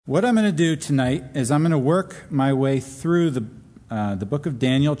What I'm going to do tonight is I'm going to work my way through the book of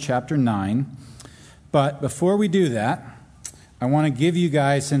Daniel, chapter 9. But before we do that, I want to give you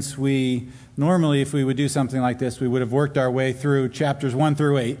guys, since normally if we would do something like this, we would have worked our way through chapters 1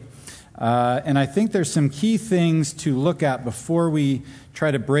 through 8. And I think there's some key things to look at before we try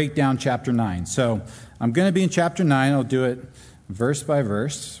to break down chapter 9. So I'm going to be in chapter 9. I'll do it verse by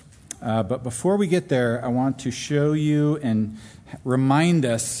verse. But before we get there, I want to show you and remind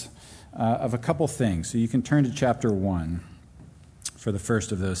us of a couple things. So you can turn to chapter 1 for the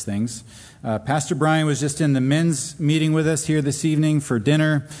first of those things. Pastor Brian was just in the men's meeting with us here this evening for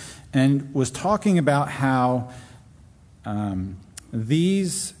dinner and was talking about how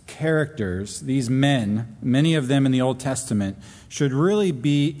these characters, these men, many of them in the Old Testament, should really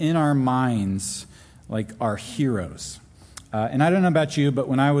be in our minds like our heroes. And I don't know about you, but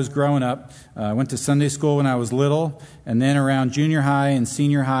when I was growing up, I went to Sunday school when I was little, and then around junior high and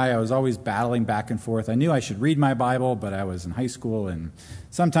senior high, I was always battling back and forth. I knew I should read my Bible, but I was in high school, and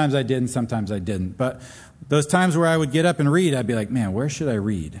sometimes I did and sometimes I didn't. But those times where I would get up and read, I'd be like, man, where should I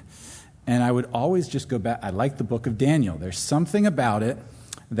read? And I would always just go back. I like the book of Daniel. There's something about it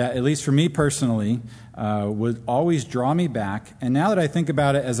that, at least for me personally, would always draw me back. And now that I think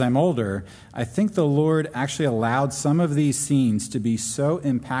about it as I'm older, I think the Lord actually allowed some of these scenes to be so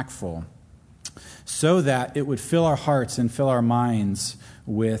impactful so that it would fill our hearts and fill our minds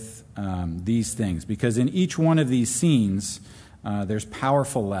with these things. Because in each one of these scenes, there's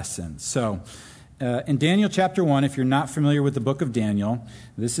powerful lessons. So in Daniel chapter 1, if you're not familiar with the book of Daniel,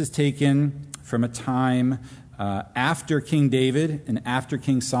 this is taken from a time after King David and after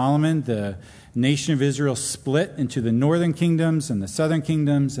King Solomon. The nation of Israel split into the northern kingdoms and the southern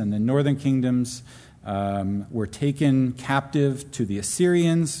kingdoms, and the northern kingdoms were taken captive to the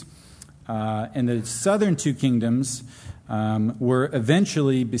Assyrians, and the southern two kingdoms were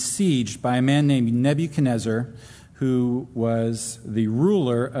eventually besieged by a man named Nebuchadnezzar, who was the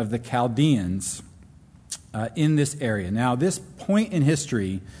ruler of the Chaldeans in this area. Now, this point in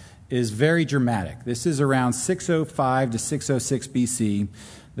history is very dramatic. This is around 605 to 606 BC.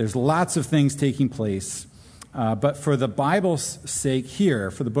 There's lots of things taking place. But for the Bible's sake here,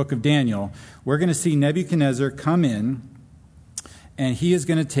 for the book of Daniel, we're going to see Nebuchadnezzar come in, and he is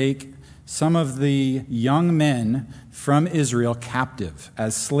going to take some of the young men from Israel captive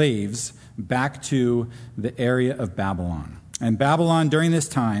as slaves back to the area of Babylon. And Babylon during this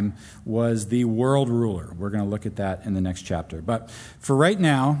time was the world ruler. We're going to look at that in the next chapter. But for right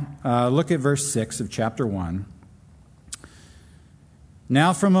now, look at verse 6 of chapter 1.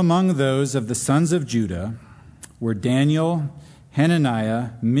 Now from among those of the sons of Judah were Daniel, Hananiah,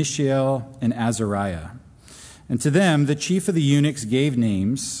 Mishael, and Azariah. And to them the chief of the eunuchs gave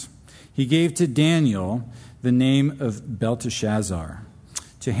names. He gave to Daniel the name of Belteshazzar,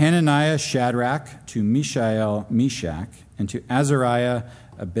 to Hananiah Shadrach, to Mishael Meshach, and to Azariah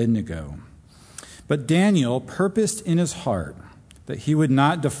Abednego. But Daniel purposed in his heart that he would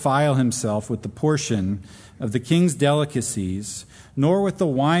not defile himself with the portion of the king's delicacies, nor with the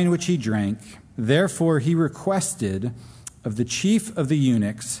wine which he drank. Therefore he requested of the chief of the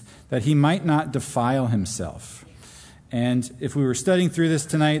eunuchs that he might not defile himself. And if we were studying through this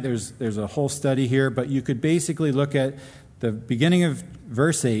tonight, there's a whole study here, but you could basically look at the beginning of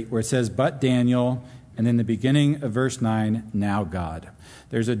verse 8 where it says, but Daniel, and then the beginning of verse 9, now God.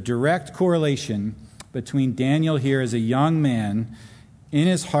 There's a direct correlation between Daniel here as a young man, in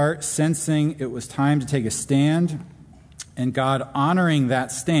his heart sensing it was time to take a stand, and God honoring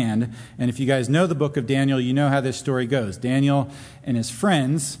that stand. And if you guys know the book of Daniel, you know how this story goes. Daniel and his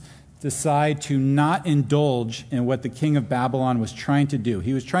friends decide to not indulge in what the king of Babylon was trying to do.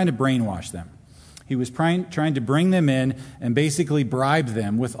 He was trying to brainwash them. He was trying to bring them in and basically bribe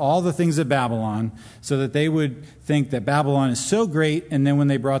them with all the things of Babylon so that they would think that Babylon is so great. And then when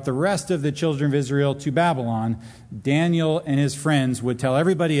they brought the rest of the children of Israel to Babylon, Daniel and his friends would tell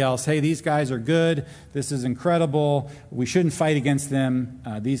everybody else, hey, these guys are good. This is incredible. We shouldn't fight against them.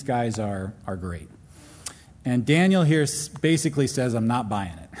 These guys are great. And Daniel here basically says, I'm not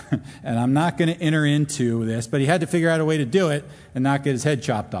buying it. And I'm not going to enter into this. But he had to figure out a way to do it and not get his head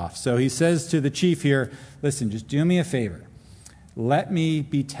chopped off. So he says to the chief here, listen, just do me a favor. Let me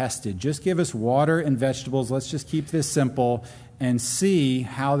be tested. Just give us water and vegetables. Let's just keep this simple and see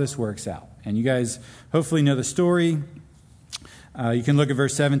how this works out. And you guys hopefully know the story. You can look at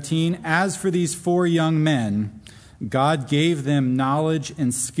verse 17. As for these 4 young men, God gave them knowledge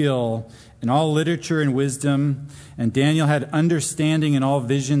and skill in all literature and wisdom, and Daniel had understanding in all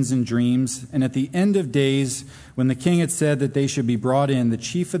visions and dreams. And at the end of days, when the king had said that they should be brought in, the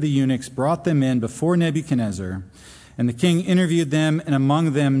chief of the eunuchs brought them in before Nebuchadnezzar. And the king interviewed them, and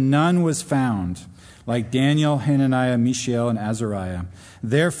among them none was found, like Daniel, Hananiah, Mishael, and Azariah.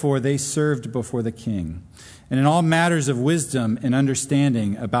 Therefore they served before the king. And in all matters of wisdom and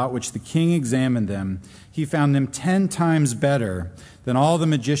understanding about which the king examined them, he found them 10 times better than all the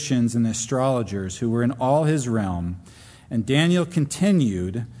magicians and the astrologers who were in all his realm. And Daniel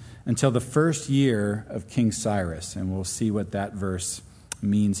continued until the first year of King Cyrus. And we'll see what that verse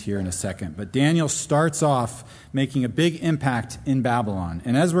means here in a second. But Daniel starts off making a big impact in Babylon.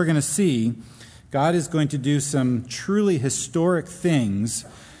 And as we're going to see, God is going to do some truly historic things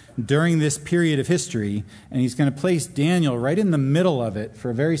during this period of history, and he's going to place Daniel right in the middle of it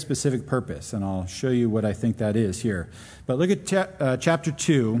for a very specific purpose, and I'll show you what I think that is here. But look at chapter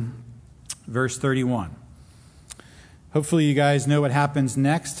 2, verse 31. Hopefully you guys know what happens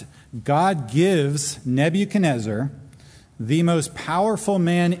next. God gives Nebuchadnezzar, the most powerful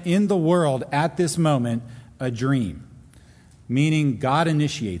man in the world at this moment, a dream, meaning God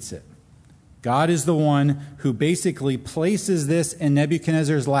initiates it. God is the one who basically places this in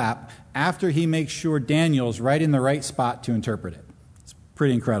Nebuchadnezzar's lap after he makes sure Daniel's right in the right spot to interpret it. It's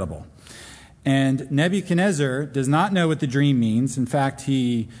pretty incredible. And Nebuchadnezzar does not know what the dream means. In fact,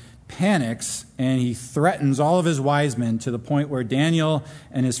 he panics and he threatens all of his wise men to the point where Daniel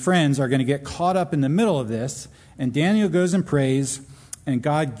and his friends are going to get caught up in the middle of this. And Daniel goes and prays, and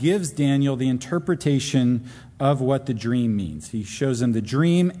God gives Daniel the interpretation of what the dream means. He shows him the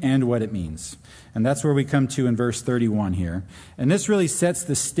dream and what it means. And that's where we come to in verse 31 here. And this really sets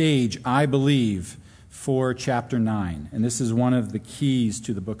the stage, I believe, for chapter 9. And this is one of the keys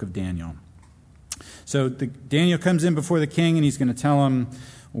to the book of Daniel. So Daniel comes in before the king, and he's going to tell him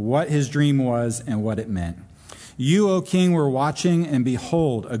what his dream was and what it meant. You, O king, were watching, and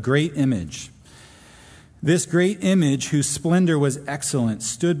behold, a great image. This great image, whose splendor was excellent,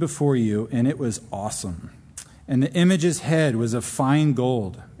 stood before you, and it was awesome. And the image's head was of fine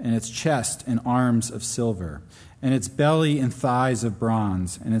gold, and its chest and arms of silver, and its belly and thighs of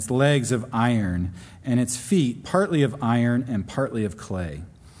bronze, and its legs of iron, and its feet partly of iron and partly of clay.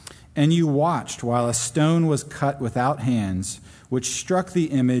 And you watched while a stone was cut without hands, which struck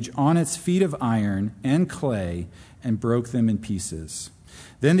the image on its feet of iron and clay, and broke them in pieces.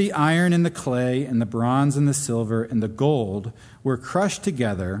 Then the iron and the clay and the bronze and the silver and the gold were crushed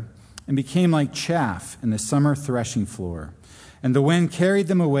together and became like chaff in the summer threshing floor. And the wind carried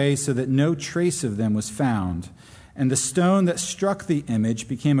them away so that no trace of them was found. And the stone that struck the image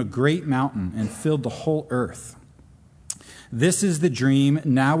became a great mountain and filled the whole earth. This is the dream.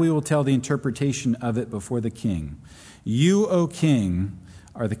 Now we will tell the interpretation of it before the king. You, O king,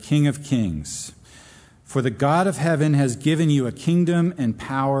 are the King of kings. For the God of heaven has given you a kingdom and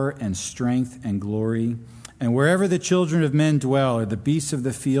power and strength and glory. And wherever the children of men dwell, or the beasts of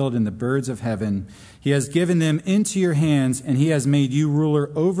the field and the birds of heaven, he has given them into your hands, and he has made you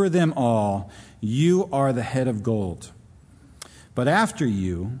ruler over them all. You are the head of gold. But after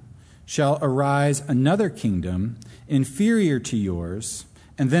you shall arise another kingdom inferior to yours,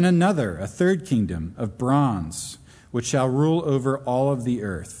 and then another, a third kingdom of bronze, which shall rule over all of the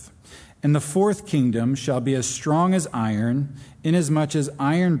earth. And the fourth kingdom shall be as strong as iron, inasmuch as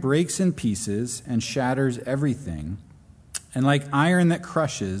iron breaks in pieces and shatters everything. And like iron that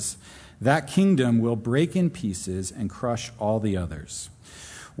crushes, that kingdom will break in pieces and crush all the others.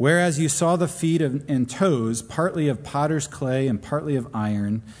 Whereas you saw the feet and toes, partly of potter's clay and partly of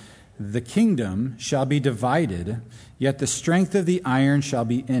iron, the kingdom shall be divided, yet the strength of the iron shall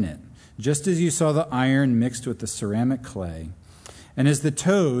be in it, just as you saw the iron mixed with the ceramic clay. And as the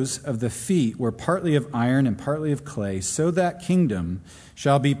toes of the feet were partly of iron and partly of clay, so that kingdom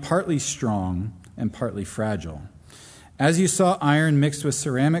shall be partly strong and partly fragile. As you saw iron mixed with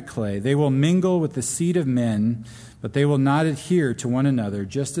ceramic clay, they will mingle with the seed of men, but they will not adhere to one another,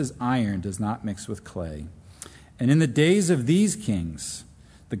 just as iron does not mix with clay. And in the days of these kings,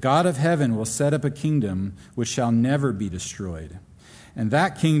 the God of heaven will set up a kingdom which shall never be destroyed. And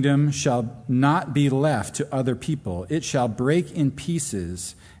that kingdom shall not be left to other people. It shall break in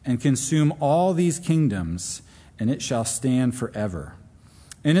pieces and consume all these kingdoms, and it shall stand forever.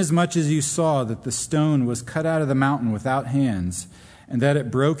 Inasmuch as you saw that the stone was cut out of the mountain without hands, and that it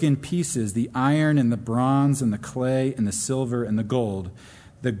broke in pieces the iron and the bronze and the clay and the silver and the gold,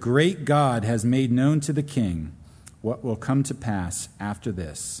 the great God has made known to the king what will come to pass after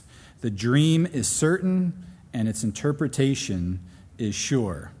this. The dream is certain, and its interpretation is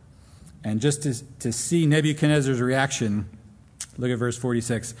sure. And just to see Nebuchadnezzar's reaction, look at verse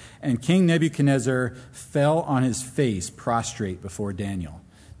 46. And King Nebuchadnezzar fell on his face prostrate before Daniel.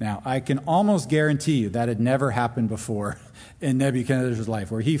 Now, I can almost guarantee you that had never happened before in Nebuchadnezzar's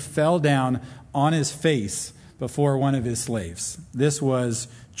life, where he fell down on his face before one of his slaves. This was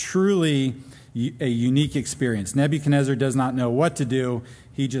truly a unique experience. Nebuchadnezzar does not know what to do.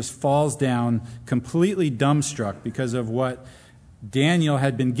 He just falls down completely dumbstruck because of what Daniel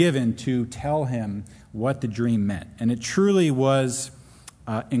had been given to tell him what the dream meant. And it truly was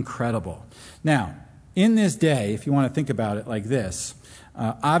incredible. Now, in this day, if you want to think about it like this,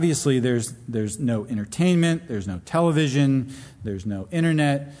 obviously there's no entertainment, there's no television, there's no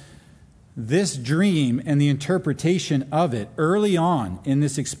internet. This dream and the interpretation of it early on in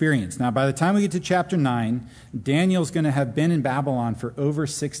this experience. Now, by the time we get to chapter 9, Daniel's going to have been in Babylon for over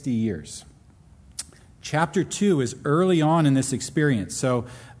 60 years. Chapter 2 is early on in this experience. So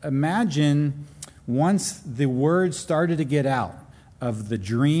imagine once the word started to get out of the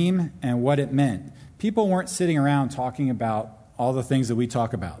dream and what it meant, people weren't sitting around talking about all the things that we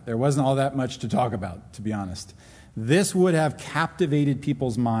talk about. There wasn't all that much to talk about, to be honest. This would have captivated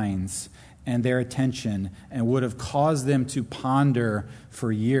people's minds and their attention and would have caused them to ponder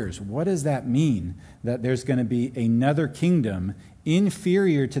for years. What does that mean? That there's going to be another kingdom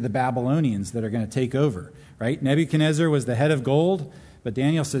inferior to the Babylonians that are going to take over, right? Nebuchadnezzar was the head of gold, but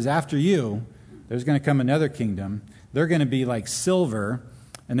Daniel says, after you, there's going to come another kingdom. They're going to be like silver,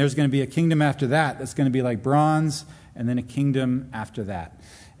 and there's going to be a kingdom after that that's going to be like bronze, and then a kingdom after that.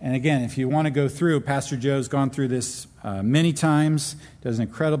 And again, if you want to go through, Pastor Joe's gone through this many times, does an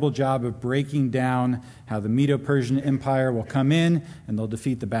incredible job of breaking down how the Medo-Persian Empire will come in, and they'll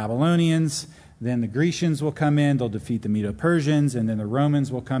defeat the Babylonians. Then the Grecians will come in, they'll defeat the Medo-Persians, and then the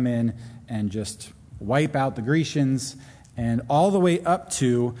Romans will come in and just wipe out the Grecians, and all the way up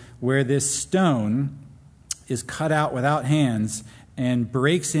to where this stone is cut out without hands and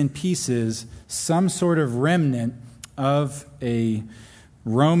breaks in pieces some sort of remnant of a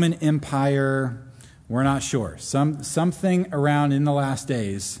Roman Empire. We're not sure. Something around in the last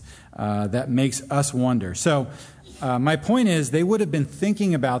days that makes us wonder. So my point is, they would have been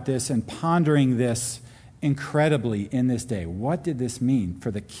thinking about this and pondering this incredibly in this day. What did this mean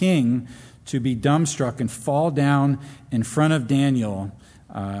for the king to be dumbstruck and fall down in front of Daniel?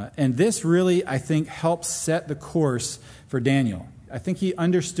 And this really, I think, helps set the course for Daniel. I think he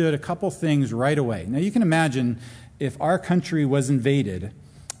understood a couple things right away. Now, you can imagine if our country was invaded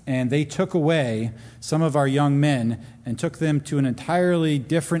and they took away some of our young men and took them to an entirely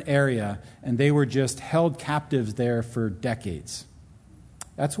different area and they were just held captives there for decades.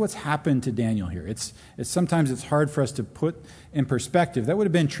 That's what's happened to Daniel here. Sometimes it's hard for us to put in perspective. That would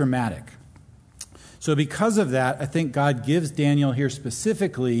have been traumatic. So because of that, I think God gives Daniel here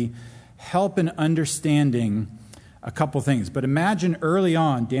specifically help in understanding a couple things. But imagine early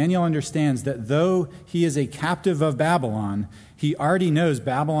on, Daniel understands that though he is a captive of Babylon, he already knows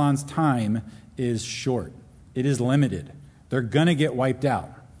Babylon's time is short. It is limited. They're going to get wiped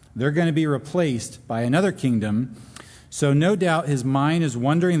out. They're going to be replaced by another kingdom. So no doubt his mind is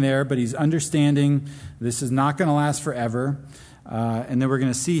wandering there, but he's understanding this is not going to last forever. And then we're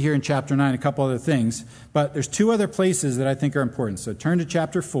going to see here in chapter 9 a couple other things. But there's two other places that I think are important. So turn to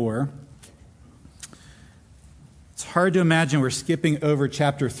chapter 4. It's hard to imagine we're skipping over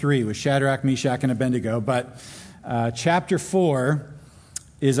chapter 3 with Shadrach, Meshach, and Abednego. But chapter 4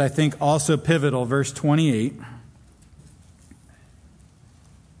 is, I think, also pivotal. Verse 28.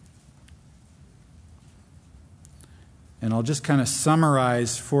 And I'll just kind of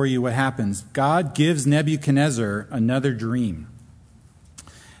summarize for you what happens. God gives Nebuchadnezzar another dream.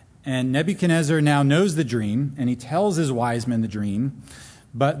 And Nebuchadnezzar now knows the dream, and he tells his wise men the dream,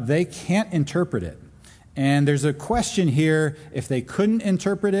 but they can't interpret it. And there's a question here if they couldn't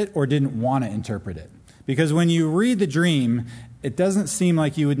interpret it or didn't want to interpret it. Because when you read the dream, it doesn't seem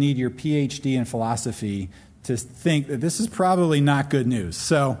like you would need your PhD in philosophy to think that this is probably not good news.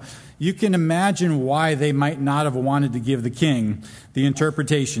 So you can imagine why they might not have wanted to give the king the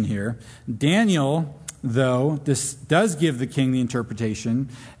interpretation here. Daniel, though, this does give the king the interpretation,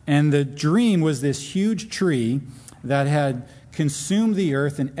 and the dream was this huge tree that had consumed the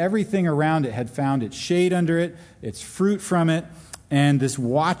earth, and everything around it had found its shade under it, its fruit from it, and this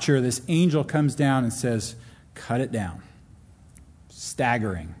watcher, this angel, comes down and says, cut it down.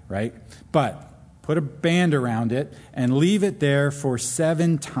 Staggering, right? But put a band around it and leave it there for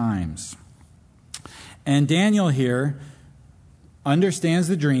 7 times. And Daniel here understands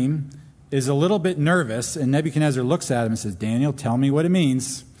the dream, is a little bit nervous, and Nebuchadnezzar looks at him and says, Daniel, tell me what it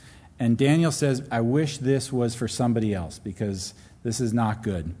means. And Daniel says, I wish this was for somebody else because this is not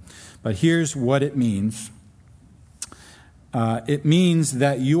good. But here's what it means. It means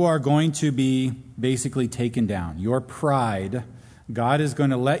that you are going to be basically taken down. Your pride God is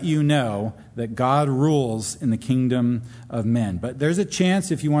going to let you know that God rules in the kingdom of men. But there's a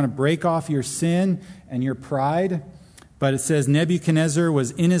chance if you want to break off your sin and your pride. But it says Nebuchadnezzar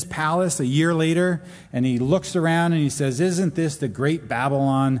was in his palace a year later, and he looks around and he says, "Isn't this the great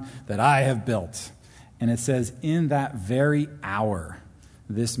Babylon that I have built?" And it says, in that very hour,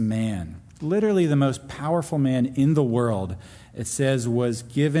 this man, literally the most powerful man in the world, it says, was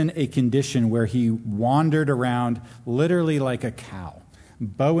given a condition where he wandered around literally like a cow.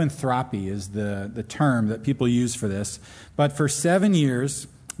 Boanthropy is the term that people use for this. But for 7 years,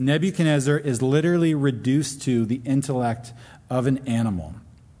 Nebuchadnezzar is literally reduced to the intellect of an animal.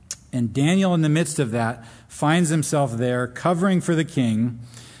 And Daniel, in the midst of that, finds himself there covering for the king.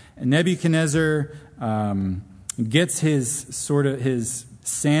 And Nebuchadnezzar gets his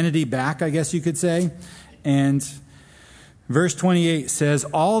sanity back, I guess you could say. And verse 28 says,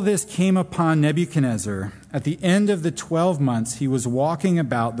 "All this came upon Nebuchadnezzar. At the end of the 12 months, he was walking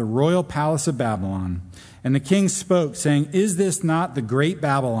about the royal palace of Babylon. And the king spoke, saying, 'Is this not the great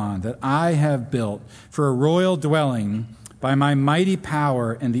Babylon that I have built for a royal dwelling by my mighty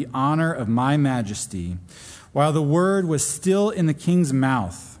power and the honor of my majesty?' While the word was still in the king's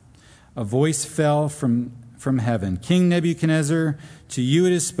mouth, a voice fell from heaven. 'King Nebuchadnezzar, to you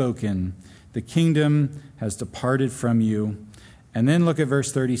it is spoken. The kingdom has departed from you.'" And then look at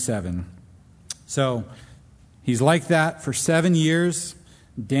verse 37. So he's like that for 7 years.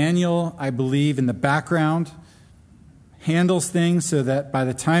 Daniel, I believe, in the background, handles things so that by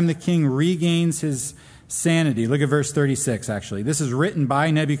the time the king regains his sanity, look at verse 36, actually. This is written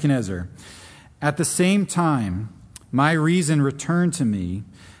by Nebuchadnezzar. "At the same time, my reason returned to me,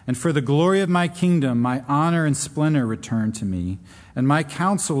 and for the glory of my kingdom, my honor and splendor returned to me, and my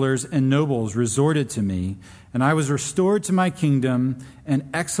counselors and nobles resorted to me, and I was restored to my kingdom, and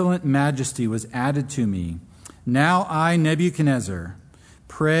excellent majesty was added to me. Now I, Nebuchadnezzar,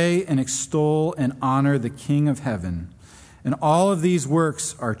 pray and extol and honor the King of heaven. And all of these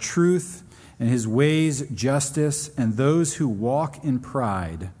works are truth, and his ways justice, and those who walk in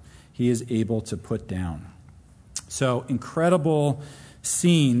pride he is able to put down." So incredible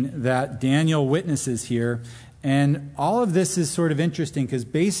scene that Daniel witnesses here. And all of this is sort of interesting because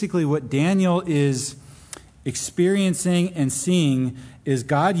basically what Daniel is experiencing and seeing is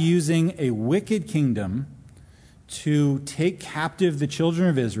God using a wicked kingdom to take captive the children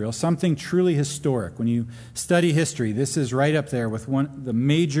of Israel, something truly historic. When you study history, this is right up there with one of the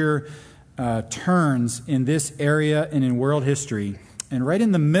major turns in this area and in world history. And right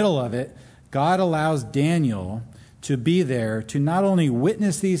in the middle of it, God allows Daniel to be there to not only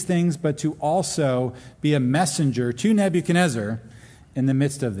witness these things, but to also be a messenger to Nebuchadnezzar in the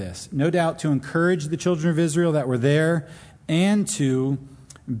midst of this. No doubt to encourage the children of Israel that were there and to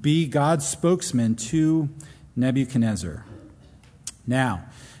be God's spokesman to Nebuchadnezzar. Now,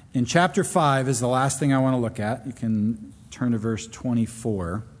 in chapter 5 is the last thing I want to look at. You can turn to verse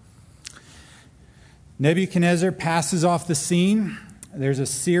 24. Nebuchadnezzar passes off the scene. There's a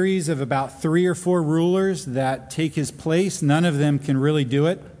series of about 3 or 4 rulers that take his place. None of them can really do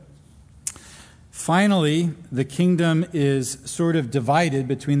it. Finally, the kingdom is sort of divided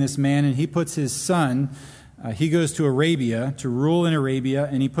between this man, and he puts his son, he goes to Arabia to rule in Arabia,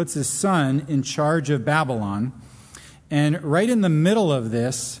 and he puts his son in charge of Babylon. And right in the middle of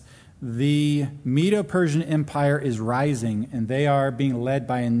this, the Medo-Persian Empire is rising, and they are being led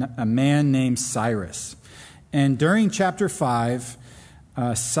by a man named Cyrus. And during chapter 5,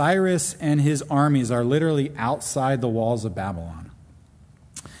 Cyrus and his armies are literally outside the walls of Babylon.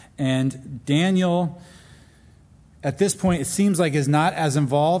 And Daniel, at this point, it seems like is not as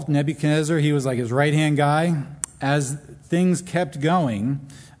involved. Nebuchadnezzar, he was like his right-hand guy. As things kept going,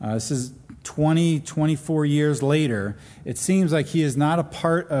 this is 24 years later, it seems like he is not a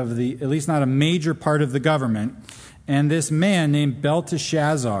part of at least not a major part of the government. And this man named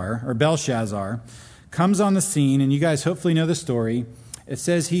Belshazzar comes on the scene, and you guys hopefully know the story. It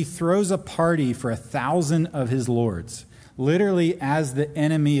says he throws a party for 1,000 of his lords, literally as the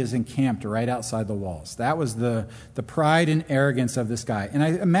enemy is encamped right outside the walls. That was the pride and arrogance of this guy. And I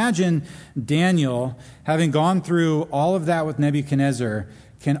imagine Daniel, having gone through all of that with Nebuchadnezzar,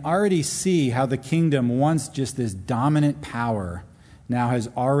 can already see how the kingdom, once just this dominant power, now has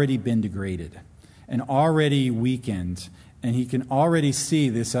already been degraded and already weakened. And he can already see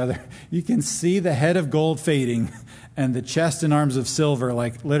this other, you can see the head of gold fading and the chest and arms of silver,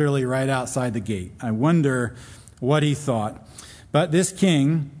 like literally right outside the gate. I wonder what he thought. But this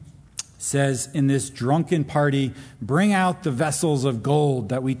king says in this drunken party, "Bring out the vessels of gold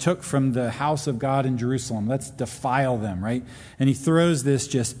that we took from the house of God in Jerusalem. Let's defile them," right? And he throws this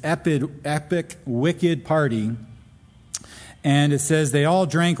just epic, wicked party. And it says they all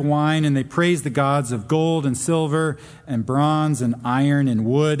drank wine and they praised the gods of gold and silver and bronze and iron and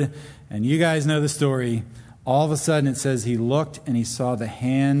wood. And you guys know the story. All of a sudden it says he looked and he saw the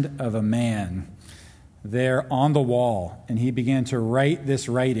hand of a man there on the wall. And he began to write this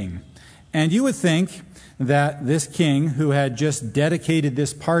writing. And you would think that this king who had just dedicated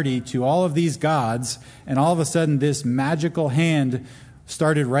this party to all of these gods, and all of a sudden this magical hand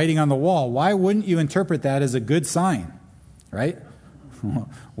started writing on the wall, why wouldn't you interpret that as a good sign? Right?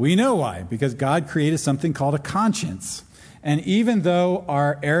 We know why. Because God created something called a conscience. And even though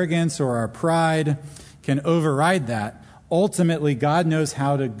our arrogance or our pride can override that, ultimately God knows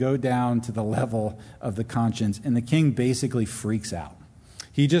how to go down to the level of the conscience. And the king basically freaks out.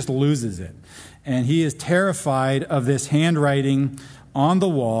 He just loses it. And he is terrified of this handwriting on the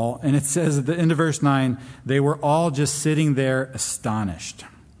wall. And it says at the end of verse 9, they were all just sitting there astonished.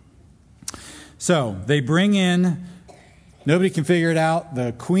 So they bring in, nobody can figure it out.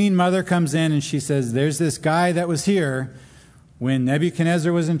 The queen mother comes in and she says, there's this guy that was here when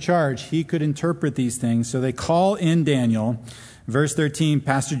Nebuchadnezzar was in charge. He could interpret these things. So they call in Daniel. Verse 13,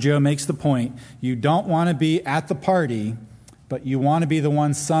 Pastor Joe makes the point. You don't want to be at the party, but you want to be the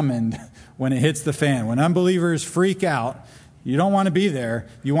one summoned when it hits the fan. When unbelievers freak out, you don't want to be there.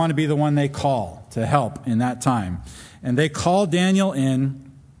 You want to be the one they call to help in that time. And they call Daniel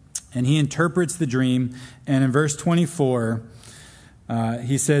in, and he interprets the dream. And in verse 24,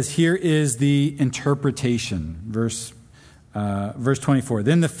 he says, here is the interpretation. Verse 24.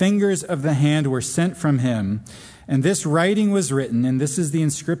 Then the fingers of the hand were sent from him, and this writing was written, and this is the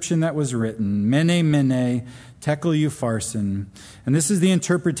inscription that was written, Mene, Mene, Tekel Upharsin. And this is the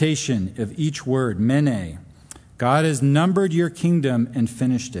interpretation of each word, Mene. God has numbered your kingdom and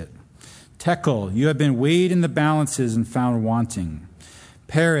finished it. Tekel, you have been weighed in the balances and found wanting.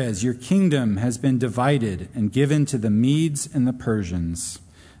 Perez, your kingdom has been divided and given to the Medes and the Persians.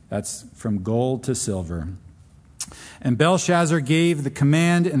 That's from gold to silver. And Belshazzar gave the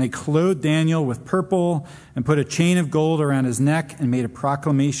command, and they clothed Daniel with purple and put a chain of gold around his neck and made a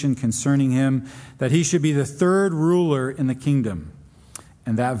proclamation concerning him that he should be the third ruler in the kingdom.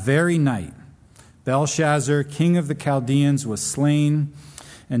 And that very night, Belshazzar, king of the Chaldeans, was slain,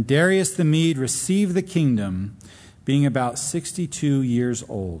 and Darius the Mede received the kingdom, being about 62 years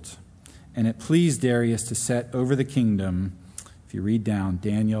old. And it pleased Darius to set over the kingdom, if you read down,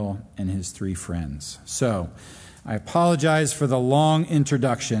 Daniel and his 3 friends. So, I apologize for the long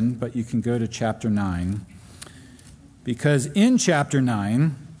introduction, but you can go to chapter 9. Because in chapter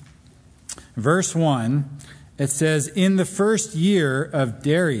 9, verse 1, it says, in the first year of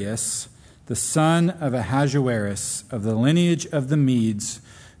Darius, the son of Ahasuerus, of the lineage of the Medes,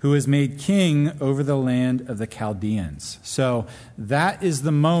 who was made king over the land of the Chaldeans. So that is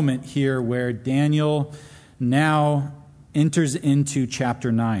the moment here where Daniel now enters into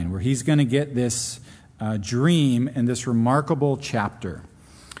chapter 9, where he's going to get this dream and this remarkable chapter.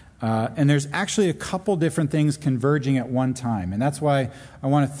 And there's actually a couple different things converging at one time. And that's why I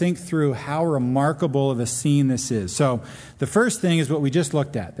want to think through how remarkable of a scene this is. So the first thing is what we just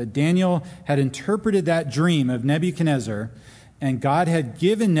looked at, that Daniel had interpreted that dream of Nebuchadnezzar, and God had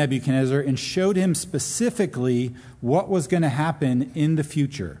given Nebuchadnezzar and showed him specifically what was going to happen in the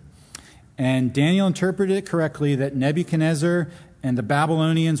future. And Daniel interpreted it correctly, that Nebuchadnezzar and the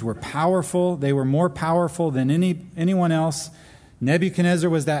Babylonians were powerful. They were more powerful than anyone else. Nebuchadnezzar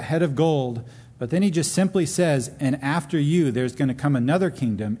was that head of gold. But then he just simply says, and after you, there's going to come another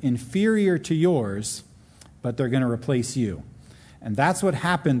kingdom inferior to yours, but they're going to replace you. And that's what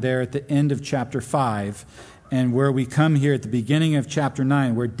happened there at the end of chapter 5, and where we come here at the beginning of chapter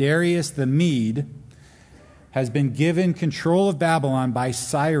 9, where Darius the Mede has been given control of Babylon by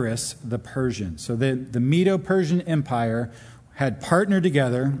Cyrus the Persian. So the Medo-Persian Empire had partnered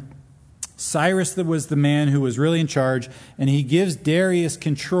together. Cyrus was the man who was really in charge, and he gives Darius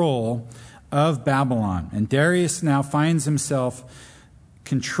control of Babylon. And Darius now finds himself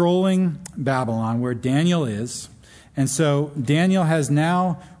controlling Babylon, where Daniel is. And so Daniel has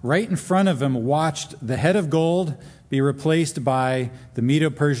now, right in front of him, watched the head of gold be replaced by the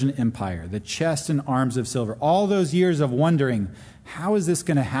Medo-Persian Empire, the chest and arms of silver. All those years of wondering, how is this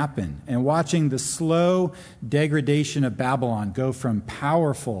going to happen? And watching the slow degradation of Babylon go from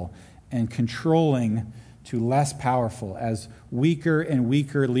powerful and controlling to less powerful as weaker and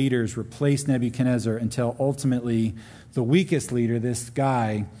weaker leaders replace Nebuchadnezzar, until ultimately the weakest leader, this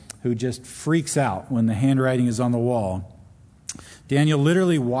guy who just freaks out when the handwriting is on the wall. Daniel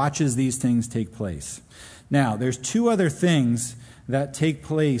literally watches these things take place. Now, there's 2 other things that take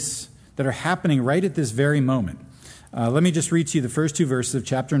place that are happening right at this very moment. Let me just read to you the first 2 verses of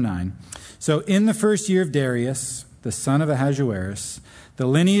chapter 9. So, in the first year of Darius, the son of Ahasuerus, the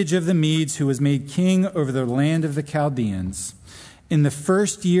lineage of the Medes, who was made king over the land of the Chaldeans, in the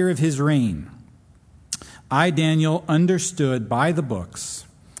first year of his reign, I, Daniel, understood by the books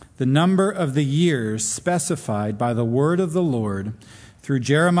the number of the years specified by the word of the Lord through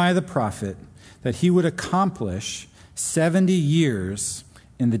Jeremiah the prophet, that he would accomplish 70 years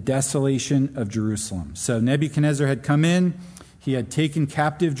in the desolation of Jerusalem. So Nebuchadnezzar had come in, he had taken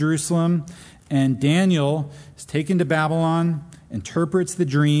captive Jerusalem, and Daniel is taken to Babylon, interprets the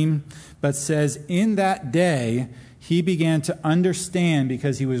dream, but says in that day he began to understand,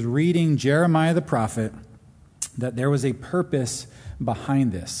 because he was reading Jeremiah the prophet, that there was a purpose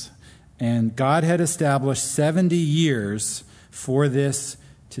behind this. And God had established 70 years for this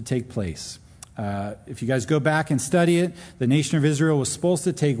to take place. If you guys go back and study it, the nation of Israel was supposed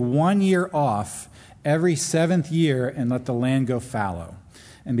to take 1 year off every 7th year and let the land go fallow.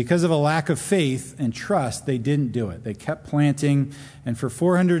 And because of a lack of faith and trust, they didn't do it. They kept planting, and for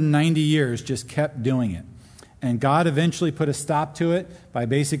 490 years just kept doing it. And God eventually put a stop to it by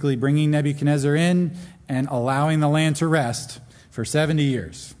basically bringing Nebuchadnezzar in and allowing the land to rest for 70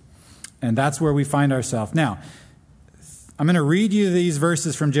 years. And that's where we find ourselves. Now, I'm going to read you these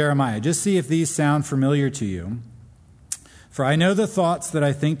verses from Jeremiah. Just see if these sound familiar to you. For I know the thoughts that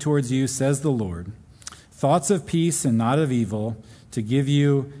I think towards you, says the Lord, thoughts of peace and not of evil, to give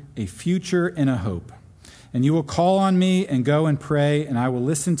you a future and a hope. And you will call on me and go and pray, and I will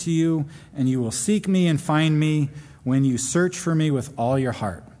listen to you, and you will seek me and find me when you search for me with all your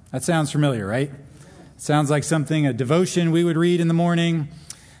heart. That sounds familiar, right? Sounds like something, a devotion we would read in the morning.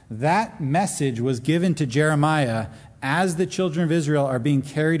 That message was given to Jeremiah as the children of Israel are being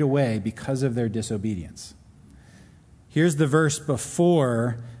carried away because of their disobedience. Here's the verse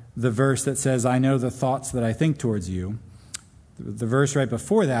before the verse that says, I know the thoughts that I think towards you. The verse right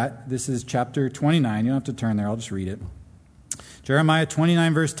before that, this is chapter 29. You don't have to turn there, I'll just read it. Jeremiah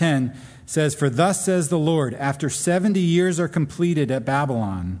 29 verse 10 says, For thus says the Lord, after 70 years are completed at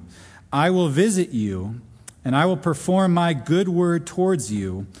Babylon, I will visit you, and I will perform my good word towards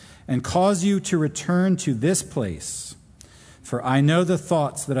you, and cause you to return to this place. For I know the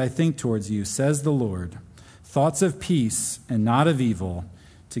thoughts that I think towards you, says the Lord, thoughts of peace and not of evil,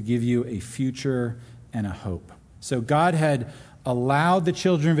 to give you a future and a hope. So God had allowed the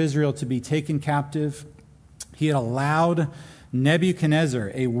children of Israel to be taken captive. He had allowed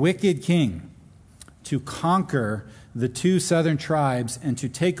Nebuchadnezzar, a wicked king, to conquer the 2 southern tribes and to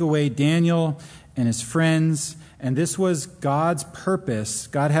take away Daniel and his friends. And this was God's purpose.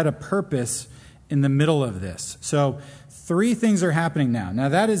 God had a purpose in the middle of this. So 3 things are happening now. Now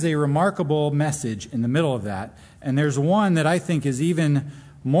that is a remarkable message in the middle of that. And there's one that I think is even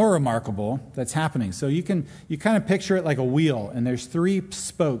more remarkable that's happening. So you kind of picture it like a wheel, and there's 3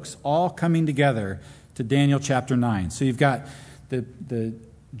 spokes all coming together to Daniel chapter 9. So you've got the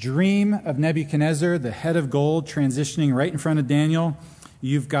dream of Nebuchadnezzar, the head of gold, transitioning right in front of Daniel.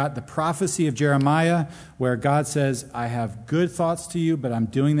 You've got the prophecy of Jeremiah, where God says, I have good thoughts to you, but I'm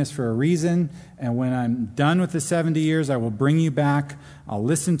doing this for a reason. And when I'm done with the 70 years, I will bring you back. I'll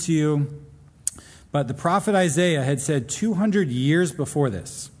listen to you. But the prophet Isaiah had said 200 years before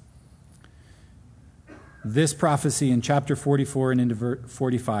this prophecy in chapter 44 and into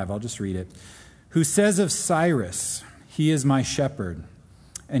 45. I'll just read it. Who says of Cyrus, he is my shepherd,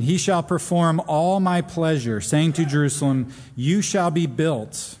 and he shall perform all my pleasure, saying to Jerusalem, you shall be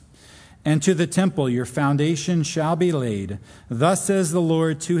built, and to the temple your foundation shall be laid. Thus says the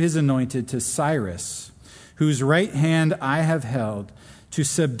Lord to his anointed, to Cyrus, whose right hand I have held, to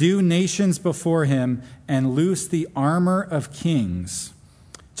subdue nations before him and loose the armor of kings,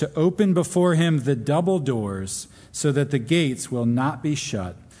 to open before him the double doors, so that the gates will not be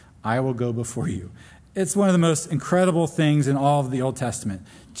shut. I will go before you. It's one of the most incredible things in all of the Old Testament.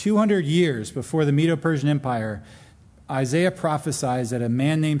 200 years before the Medo-Persian Empire, Isaiah prophesies that a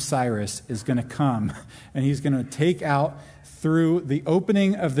man named Cyrus is going to come, and he's going to take out through the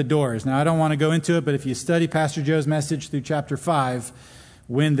opening of the doors. Now, I don't want to go into it, but if you study Pastor Joe's message through chapter 5,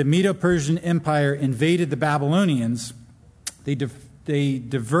 when the Medo-Persian Empire invaded the Babylonians, they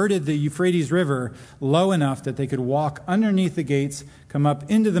diverted the Euphrates River low enough that they could walk underneath the gates, come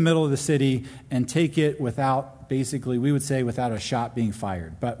up into the middle of the city, and take it without, basically, we would say without a shot being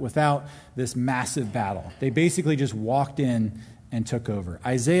fired, but without this massive battle. They basically just walked in and took over.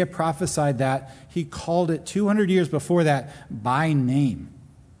 Isaiah prophesied that. He called it 200 years before that by name.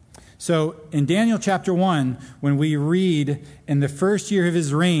 So in Daniel chapter 1, when we read, in the first year of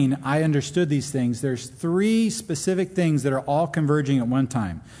his reign, I understood these things, there's 3 specific things that are all converging at one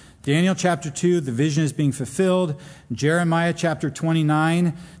time. Daniel chapter 2, the vision is being fulfilled. Jeremiah chapter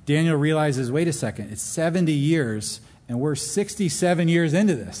 29, Daniel realizes, wait a second, it's 70 years, and we're 67 years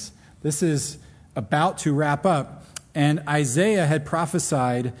into this. This is about to wrap up. And Isaiah had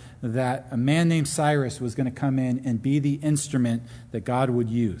prophesied that a man named Cyrus was going to come in and be the instrument that God would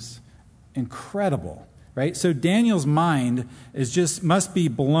use. Incredible, right? So Daniel's mind must be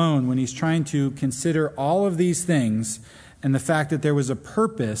blown when he's trying to consider all of these things and the fact that there was a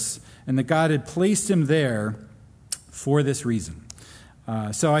purpose and that God had placed him there for this reason.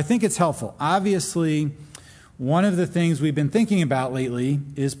 So I think it's helpful. Obviously, one of the things we've been thinking about lately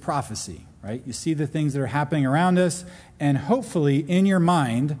is prophecy, right? You see the things that are happening around us, and hopefully in your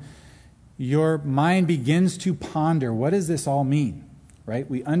mind begins to ponder, what does this all mean, right?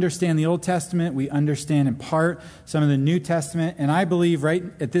 We understand the Old Testament, we understand in part some of the New Testament, and I believe right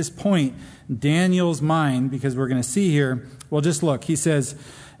at this point, Daniel's mind, because we're going to see here, well, just look, he says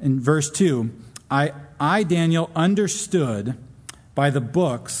in verse 2, I, Daniel, understood by the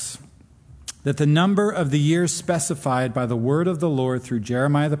books that the number of the years specified by the word of the Lord through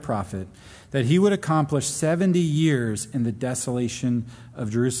Jeremiah the prophet, that he would accomplish 70 years in the desolation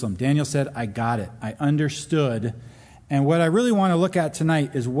of Jerusalem. Daniel said, I got it. I understood. And what I really want to look at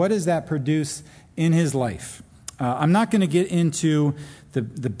tonight is, what does that produce in his life? I'm not going to get into the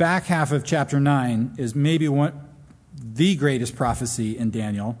back half of chapter 9 is maybe the greatest prophecy in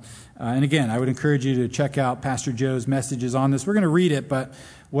Daniel. And again, I would encourage you to check out Pastor Joe's messages on this. We're going to read it, but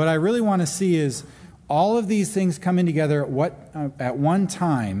what I really want to see is all of these things coming together at one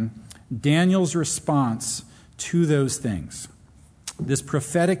time, Daniel's response to those things. This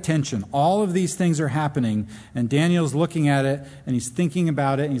prophetic tension, all of these things are happening, and Daniel's looking at it, and he's thinking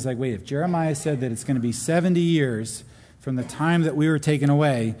about it, and he's like, wait, if Jeremiah said that it's going to be 70 years from the time that we were taken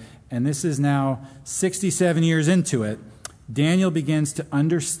away, and this is now 67 years into it, Daniel begins to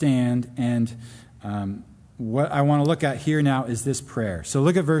understand, and what I want to look at here now is this prayer. So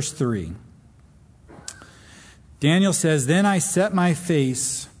look at verse 3. Daniel says, Then I set my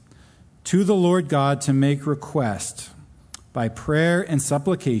face to the Lord God to make request by prayer and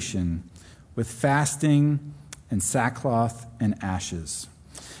supplication with fasting and sackcloth and ashes.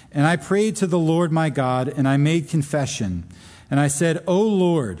 And I prayed to the Lord my God, and I made confession. And I said, O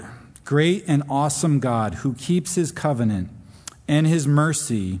Lord, great and awesome God, who keeps his covenant and his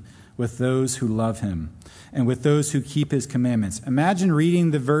mercy with those who love him and with those who keep his commandments. Imagine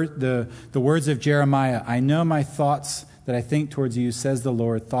reading the words of Jeremiah. I know my thoughts that I think towards you, says the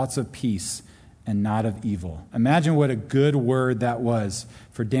Lord, thoughts of peace and not of evil. Imagine what a good word that was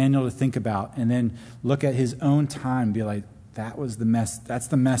for Daniel to think about, and then look at his own time and be like, that's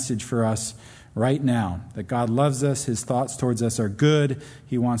the message for us right now, that God loves us, his thoughts towards us are good,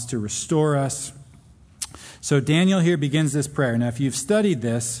 he wants to restore us. So Daniel here begins this prayer. Now, if you've studied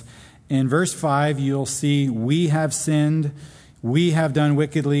this, in verse 5, you'll see, we have sinned, we have done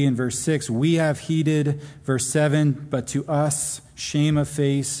wickedly. In verse 6, we have heeded. Verse 7, but to us, shame of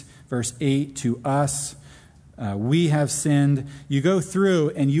face. Verse 8, to us, we have sinned. You go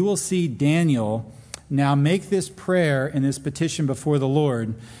through and you will see Daniel now make this prayer and this petition before the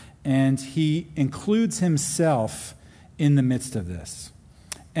Lord, and he includes himself in the midst of this.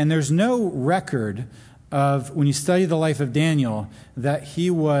 And there's no record of, when you study the life of Daniel, that he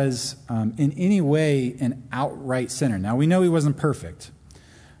was in any way an outright sinner. Now, we know he wasn't perfect,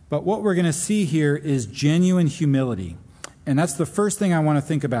 but what we're going to see here is genuine humility. And that's the first thing I want to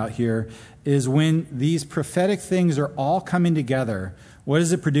think about here, is when these prophetic things are all coming together, what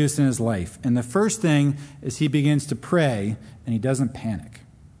does it produce in his life? And the first thing is he begins to pray, and he doesn't panic.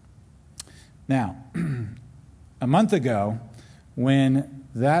 Now, a month ago, when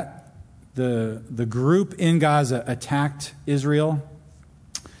the group in Gaza attacked Israel,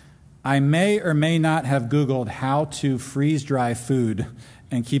 I may or may not have Googled how to freeze dry food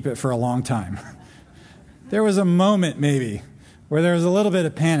and keep it for a long time. There was a moment maybe where there was a little bit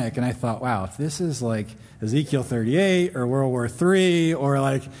of panic, and I thought, wow, if this is like Ezekiel 38 or World War III,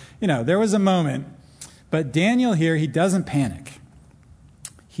 or there was a moment. But Daniel here, he doesn't panic.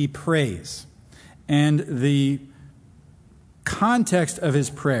 He prays. And the context of his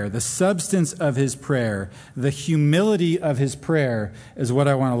prayer, the substance of his prayer, the humility of his prayer is what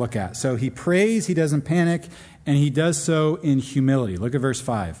I want to look at. So he prays, he doesn't panic, and he does so in humility. Look at verse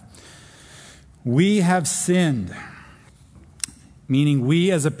 5. We have sinned, meaning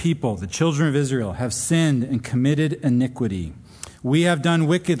we as a people, the children of Israel, have sinned and committed iniquity. We have done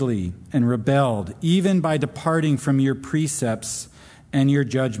wickedly and rebelled, even by departing from your precepts and your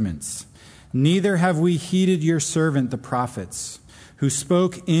judgments. Neither have we heeded your servant, the prophets, who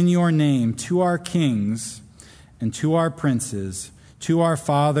spoke in your name to our kings and to our princes, to our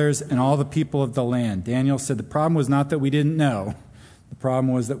fathers and all the people of the land. Daniel said the problem was not that we didn't know. The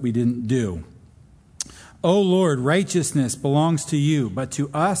problem was that we didn't do. O Lord, righteousness belongs to you, but to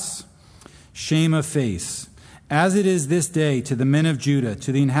us, shame of face. As it is this day to the men of Judah,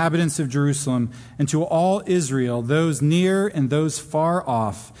 to the inhabitants of Jerusalem, and to all Israel, those near and those far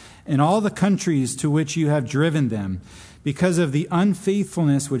off, in all the countries to which you have driven them, because of the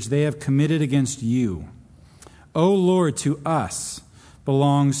unfaithfulness which they have committed against you. O Lord, to us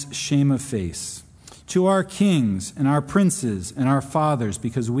belongs shame of face, to our kings and our princes and our fathers,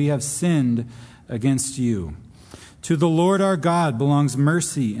 because we have sinned against you. To the Lord our God belongs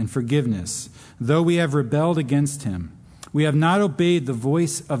mercy and forgiveness, though we have rebelled against him. We have not obeyed the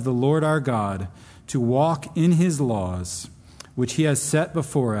voice of the Lord our God to walk in his laws, which he has set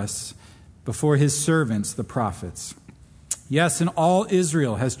before us, before his servants, the prophets. Yes, and all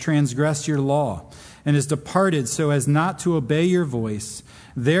Israel has transgressed your law and has departed so as not to obey your voice.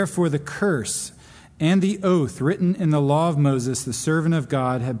 Therefore the curse and the oath written in the law of Moses, the servant of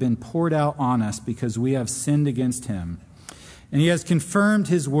God, have been poured out on us because we have sinned against him. And he has confirmed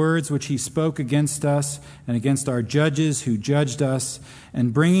his words which he spoke against us and against our judges who judged us,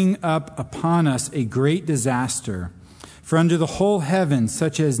 and bringing up upon us a great disaster. For under the whole heaven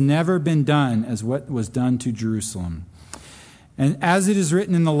such has never been done as what was done to Jerusalem. And as it is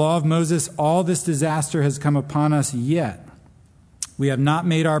written in the law of Moses, all this disaster has come upon us, yet we have not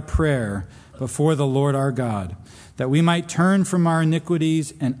made our prayer before the Lord our God, that we might turn from our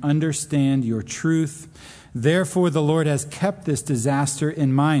iniquities and understand your truth. Therefore the Lord has kept this disaster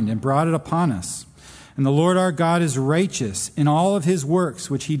in mind and brought it upon us. And the Lord our God is righteous in all of his works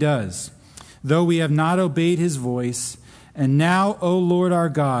which he does, though we have not obeyed his voice. And now, O Lord our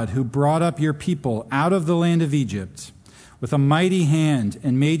God, who brought up your people out of the land of Egypt with a mighty hand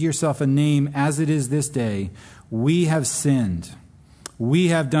and made yourself a name as it is this day, we have sinned. We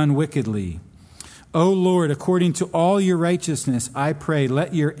have done wickedly. O Lord, according to all your righteousness, I pray,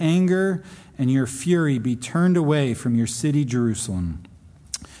 let your anger and your fury be turned away from your city, Jerusalem,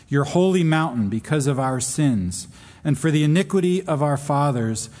 your holy mountain, because of our sins. And for the iniquity of our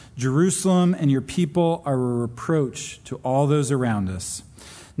fathers, Jerusalem and your people are a reproach to all those around us.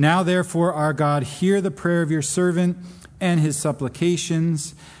 Now, therefore, our God, hear the prayer of your servant and his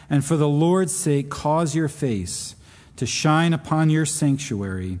supplications, and for the Lord's sake, cause your face to shine upon your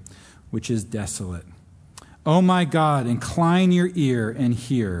sanctuary, which is desolate. O my God, incline your ear and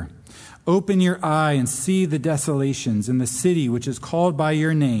hear. Open your eye and see the desolations in the city which is called by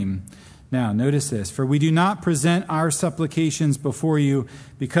your name. Now, notice this. For we do not present our supplications before you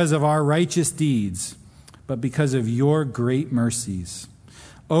because of our righteous deeds, but because of your great mercies.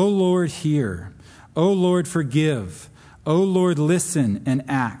 O Lord, hear. O Lord, forgive. O Lord, listen and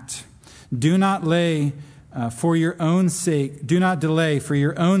act. Do not delay for your own sake,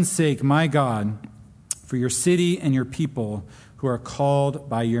 my God, for your city and your people who are called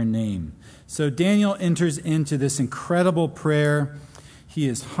by your name. So Daniel enters into this incredible prayer. He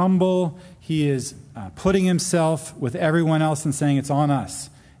is humble. He is putting himself with everyone else and saying, it's on us.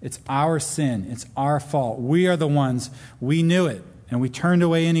 It's our sin. It's our fault. We are the ones. We knew it, and we turned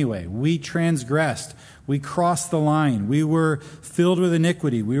away anyway. We transgressed. We crossed the line. We were filled with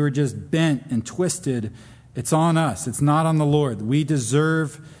iniquity. We were just bent and twisted. It's on us. It's not on the Lord. We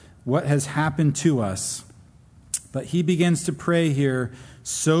deserve what has happened to us. But he begins to pray here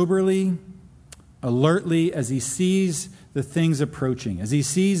soberly, alertly, as he sees the things approaching. As he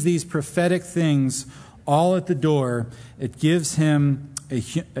sees these prophetic things all at the door, it gives him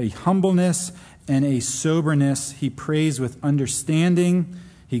a humbleness and a soberness. He prays with understanding.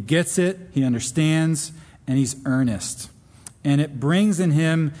 He gets it, he understands, and he's earnest. And it brings in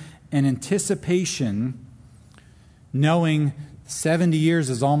him an anticipation, knowing 70 years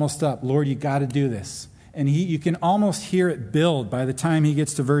is almost up. Lord, you got to do this. And you can almost hear it build by the time he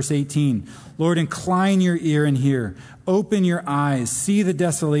gets to verse 18. Lord, incline your ear and hear. Open your eyes. See the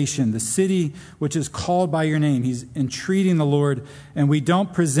desolation, the city which is called by your name. He's entreating the Lord. And we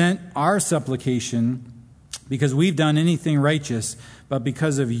don't present our supplication because we've done anything righteous, but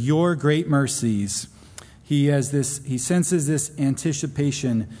because of your great mercies. He senses this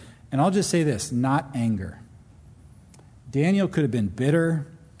anticipation. And I'll just say this, not anger. Daniel could have been bitter.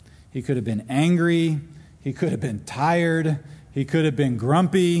 He could have been angry. He could have been tired. He could have been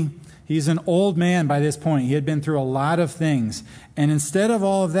grumpy. He's an old man by this point. He had been through a lot of things. And instead of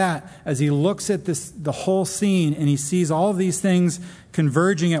all of that, as he looks at the whole scene and he sees all of these things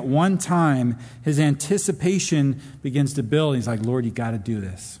converging at one time, his anticipation begins to build. He's like, Lord, you got to do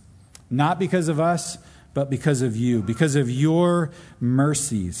this. Not because of us, but because of you, because of your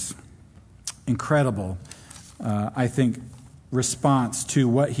mercies. Incredible. I think response to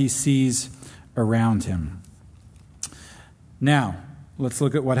what he sees around him. Now, let's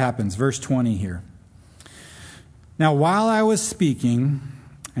look at what happens. Verse 20 here. Now, while I was speaking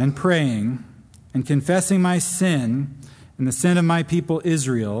and praying and confessing my sin and the sin of my people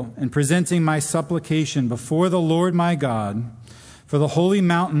Israel, and presenting my supplication before the Lord my God for the holy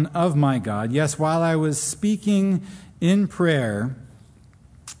mountain of my God, yes, while I was speaking in prayer,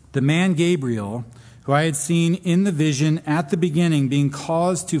 the man Gabriel, who I had seen in the vision at the beginning, being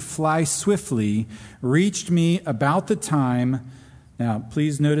caused to fly swiftly, reached me about the time, now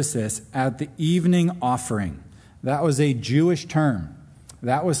please notice this, at the evening offering. That was a Jewish term.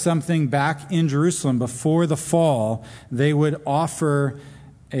 That was something back in Jerusalem before the fall. They would offer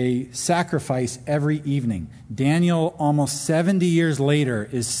a sacrifice every evening. Daniel, almost 70 years later,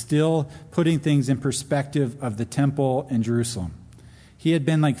 is still putting things in perspective of the temple in Jerusalem. He had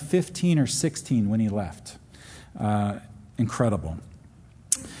been like 15 or 16 when he left. Incredible.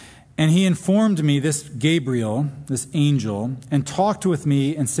 And he informed me, this Gabriel, this angel, and talked with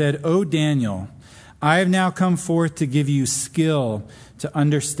me and said, O Daniel, I have now come forth to give you skill to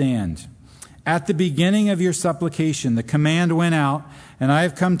understand. At the beginning of your supplication, the command went out, and I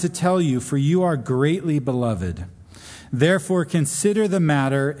have come to tell you, for you are greatly beloved. Therefore, consider the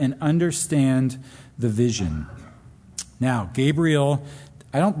matter and understand the vision. Now, Gabriel,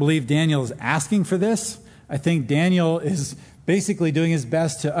 I don't believe Daniel is asking for this. I think Daniel is basically doing his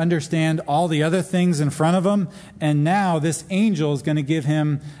best to understand all the other things in front of him. And now this angel is going to give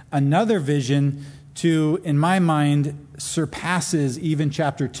him another vision to, in my mind, surpasses even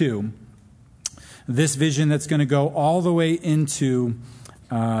chapter 2. This vision that's going to go all the way into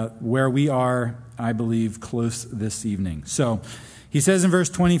where we are, I believe, close this evening. So he says in verse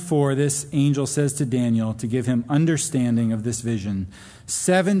 24, this angel says to Daniel to give him understanding of this vision.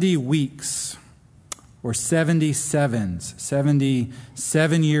 70 weeks or 77s,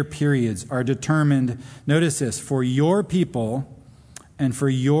 77-year periods are determined, notice this, for your people and for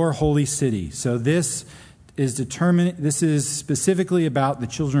your holy city. So this is determined. This is specifically about the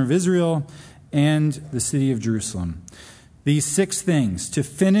children of Israel and the city of Jerusalem. These 6 things: to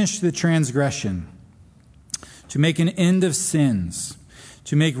finish the transgression, to make an end of sins,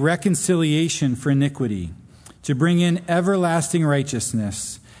 to make reconciliation for iniquity, to bring in everlasting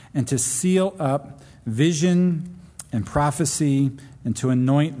righteousness, and to seal up vision and prophecy, and to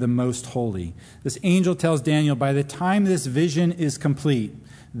anoint the most holy. This angel tells Daniel, by the time this vision is complete,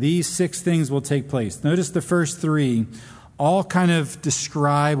 these 6 things will take place. Notice the first 3 all kind of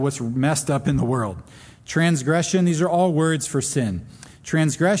describe what's messed up in the world. Transgression, these are all words for sin.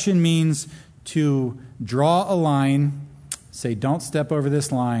 Transgression means to draw a line, say, don't step over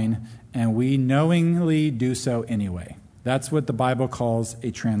this line, and we knowingly do so anyway. That's what the Bible calls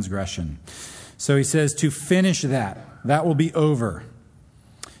a transgression. So he says to finish that. That will be over.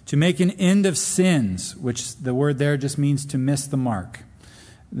 To make an end of sins, which the word there just means to miss the mark.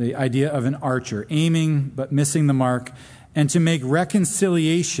 The idea of an archer, aiming but missing the mark. And to make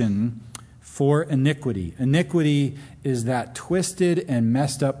reconciliation for iniquity. Iniquity is that twisted and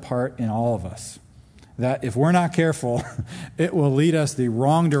messed up part in all of us. That if we're not careful, it will lead us the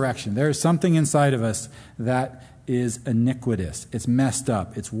wrong direction. There is something inside of us that is iniquitous. It's messed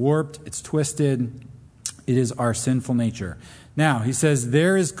up. It's warped. It's twisted. It is our sinful nature. Now, he says,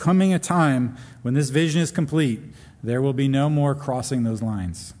 there is coming a time when this vision is complete. There will be no more crossing those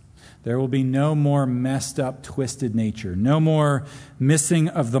lines. There will be no more messed up, twisted nature. No more missing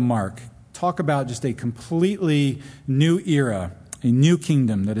of the mark. Talk about just a completely new era, a new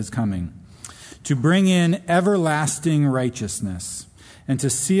kingdom that is coming. To bring in everlasting righteousness and to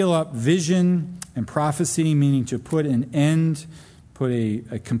seal up vision and prophecy, meaning to put an end, put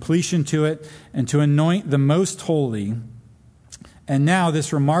a completion to it, and to anoint the most holy. And now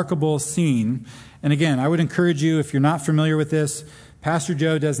this remarkable scene, and again, I would encourage you, if you're not familiar with this, Pastor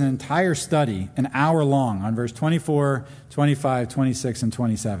Joe does an entire study, an hour long, on verse 24, 25, 26, and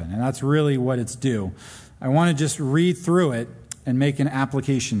 27. And that's really what it's due. I want to just read through it and make an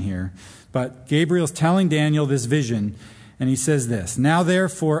application here. But Gabriel's telling Daniel this vision, and he says this, now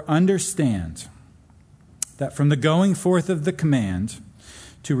therefore understand that from the going forth of the command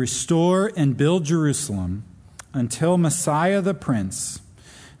to restore and build Jerusalem until Messiah the Prince,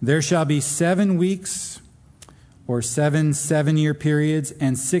 there shall be 7 weeks or 7 7-year periods,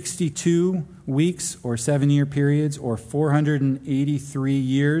 and 62 weeks or 7-year periods, or 483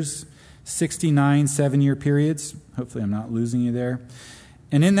 years, 69 7-year periods. Hopefully I'm not losing you there.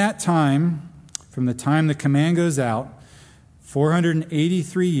 And in that time, from the time the command goes out,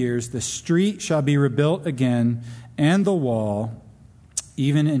 483 years, the street shall be rebuilt again, and the wall,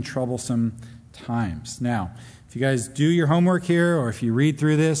 even in troublesome times. Now, If you guys do your homework here, or if you read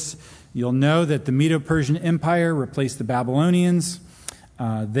through this, you'll know that the Medo-Persian Empire replaced the Babylonians.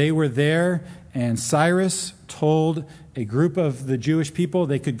 They were there, and Cyrus told a group of the Jewish people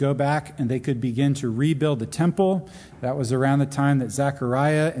they could go back and they could begin to rebuild the temple. That was around the time that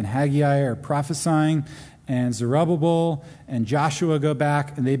Zechariah and Haggai are prophesying, and Zerubbabel and Joshua go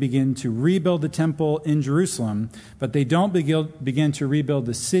back and they begin to rebuild the temple in Jerusalem, but they don't begin to rebuild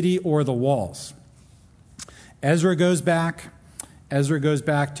the city or the walls. Ezra goes back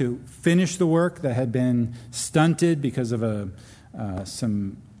to finish the work that had been stunted because of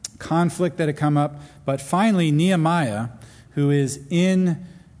some conflict that had come up. But finally, Nehemiah, who is in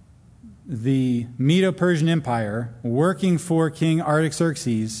the Medo-Persian Empire, working for King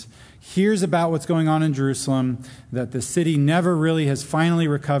Artaxerxes, hears about what's going on in Jerusalem, that the city never really has finally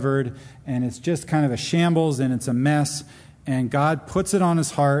recovered, and it's just kind of a shambles and it's a mess. And God puts it on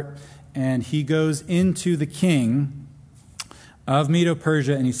his heart, and he goes into the king of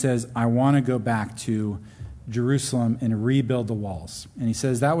Medo-Persia, and he says, I want to go back to Jerusalem and rebuild the walls. And he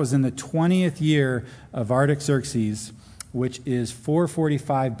says that was in the 20th year of Artaxerxes, which is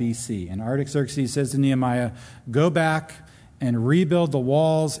 445 BC. And Artaxerxes says to Nehemiah, go back and rebuild the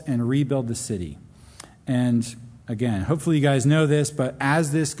walls and rebuild the city. And again, hopefully you guys know this, but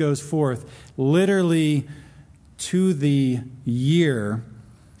as this goes forth, literally to the year,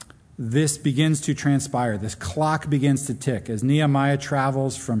 this begins to transpire. This clock begins to tick. As Nehemiah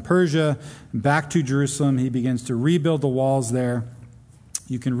travels from Persia back to Jerusalem, he begins to rebuild the walls there.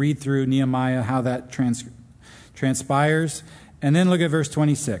 You can read through Nehemiah how that transpires. And then look at verse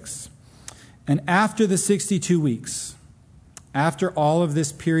 26. And after the 62 weeks, after all of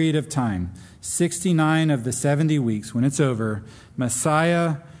this period of time, 69 of the 70 weeks, when it's over,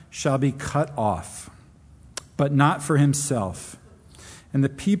 Messiah shall be cut off, but not for himself. And the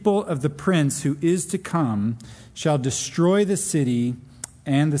people of the prince who is to come shall destroy the city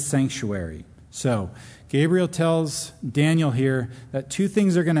and the sanctuary. So Gabriel tells Daniel here that two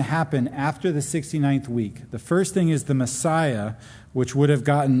things are going to happen after the 69th week. The first thing is the Messiah, which would have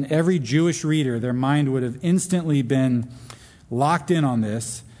gotten every Jewish reader, their mind would have instantly been locked in on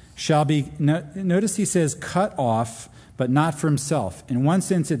this, shall be, notice he says, cut off, but not for himself. In one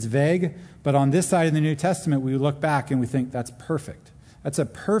sense, it's vague, but on this side of the New Testament, we look back and we think that's perfect. That's a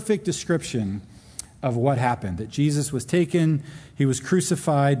perfect description of what happened, that Jesus was taken, he was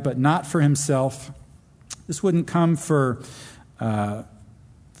crucified, but not for himself. This wouldn't come from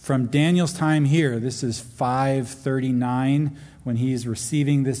Daniel's time here. This is 539 when he's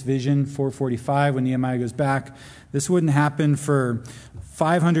receiving this vision, 445 when Nehemiah goes back. This wouldn't happen for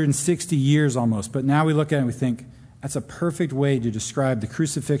 560 years almost, but now we look at it and we think, that's a perfect way to describe the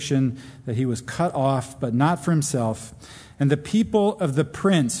crucifixion, that he was cut off, but not for himself. And the people of the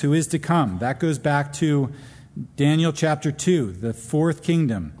prince who is to come, that goes back to Daniel chapter 2, the fourth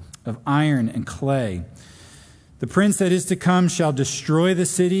kingdom of iron and clay. The prince that is to come shall destroy the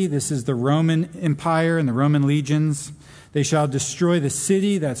city. This is the Roman Empire and the Roman legions. They shall destroy the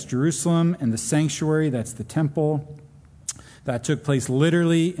city, that's Jerusalem, and the sanctuary, that's the temple. That took place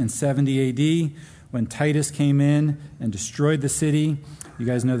literally in 70 AD when Titus came in and destroyed the city. You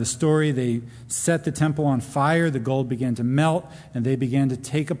guys know the story. They set the temple on fire. The gold began to melt, and they began to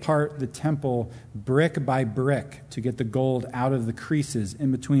take apart the temple brick by brick to get the gold out of the creases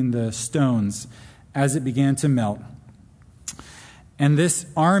in between the stones as it began to melt. And this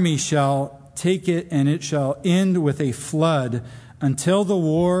army shall take it, and it shall end with a flood until the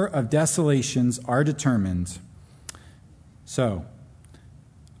war of desolations are determined. So,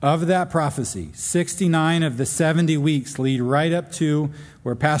 of that prophecy, 69 of the 70 weeks lead right up to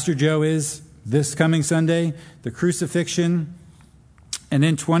where Pastor Joe is this coming Sunday, the crucifixion. And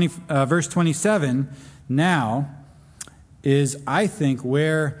then verse 27 now is, I think,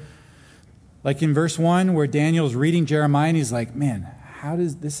 where, like in verse 1, where Daniel's reading Jeremiah and he's like, man, how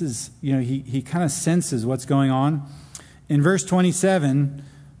does this is, he kind of senses what's going on. In verse 27,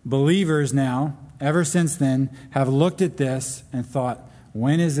 believers now, ever since then, have looked at this and thought,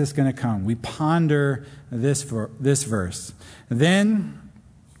 when is this going to come? We ponder this verse. Then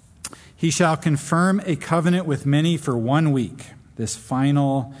he shall confirm a covenant with many for 1 week, this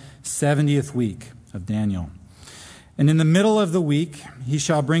final 70th week of Daniel. And in the middle of the week, he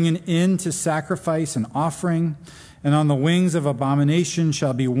shall bring an end to sacrifice and offering, and on the wings of abomination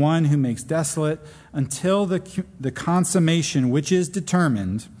shall be one who makes desolate, until the consummation which is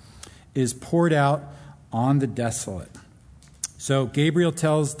determined is poured out on the desolate. So Gabriel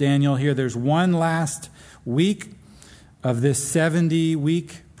tells Daniel here there's one last week of this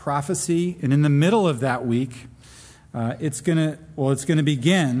 70-week prophecy, and in the middle of that week, it's going to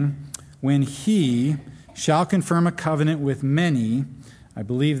begin when he shall confirm a covenant with many. I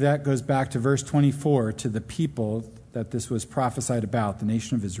believe that goes back to verse 24, to the people that this was prophesied about, the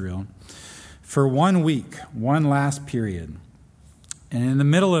nation of Israel, for 1 week, one last period. And in the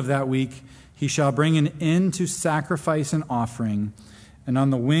middle of that week, he shall bring an end to sacrifice and offering, and on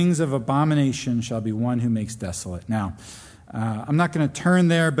the wings of abomination shall be one who makes desolate. Now, I'm not going to turn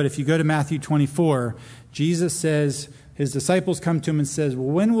there, but if you go to Matthew 24, Jesus says, his disciples come to him and says, well,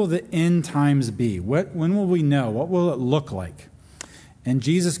 when will the end times be? When will we know? What will it look like? And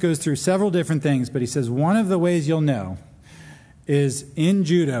Jesus goes through several different things, but he says one of the ways you'll know is in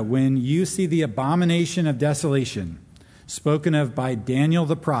Judah, when you see the abomination of desolation spoken of by Daniel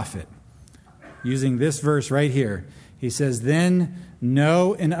the prophet, using this verse right here, he says, then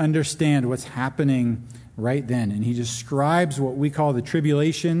know and understand what's happening right then. And he describes what we call the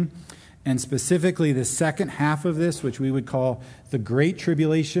tribulation, and specifically the second half of this, which we would call the Great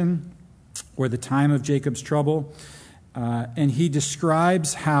Tribulation, or the time of Jacob's trouble. And he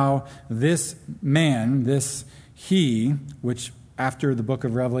describes how this man, this he, which after the book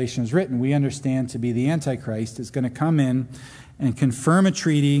of Revelation is written, we understand to be the Antichrist, is going to come in and confirm a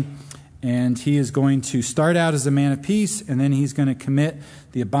treaty, and he is going to start out as a man of peace, and then he's going to commit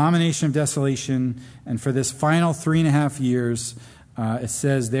the abomination of desolation. And for this final 3.5 years, it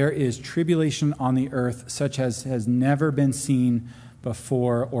says there is tribulation on the earth such as has never been seen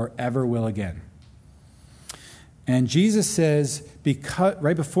before or ever will again. And Jesus says,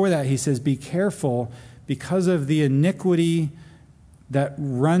 right before that, he says, be careful because of the iniquity that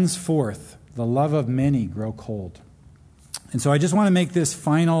runs forth, the love of many grow cold. And so I just want to make this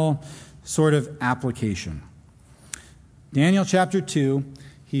final sort of application. Daniel chapter 2,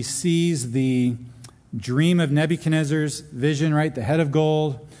 he sees the dream of Nebuchadnezzar's vision, right? The head of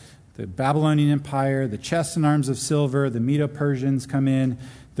gold, the Babylonian Empire, the chests and arms of silver, the Medo-Persians come in,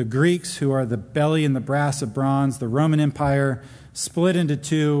 the Greeks, who are the belly and the brass of bronze, the Roman Empire, split into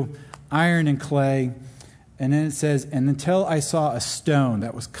two, iron and clay. And then it says, and until I saw a stone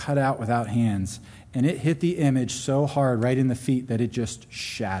that was cut out without hands, and it hit the image so hard right in the feet that it just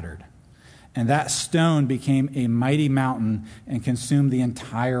shattered. And that stone became a mighty mountain and consumed the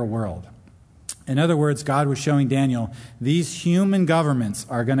entire world. In other words, God was showing Daniel, these human governments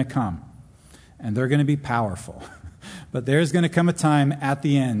are going to come, and they're going to be powerful. But there's going to come a time at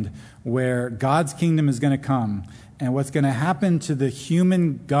the end where God's kingdom is going to come, and what's going to happen to the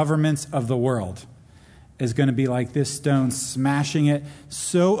human governments of the world is going to be like this stone, smashing it,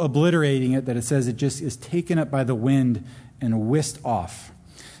 so obliterating it that it says it just is taken up by the wind and whisked off.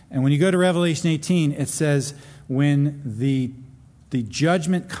 And when you go to Revelation 18, it says when the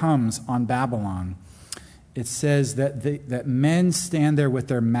judgment comes on Babylon, it says that men stand there with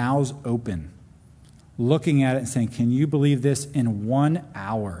their mouths open, looking at it and saying, can you believe this? In 1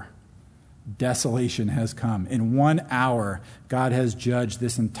 hour, desolation has come. In 1 hour, God has judged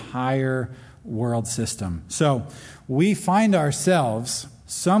this entire world system. So we find ourselves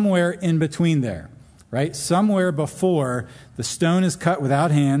somewhere in between there, right? Somewhere before the stone is cut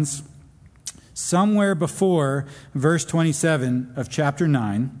without hands, somewhere before verse 27 of chapter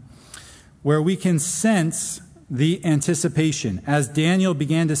 9, where we can sense the anticipation. As Daniel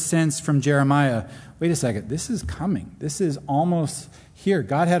began to sense from Jeremiah, wait a second, this is coming. This is almost here.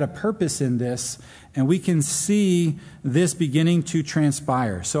 God had a purpose in this, and we can see this beginning to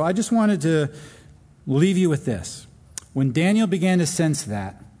transpire. So I just wanted to leave you with this. When Daniel began to sense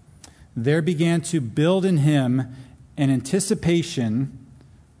that, there began to build in him an anticipation,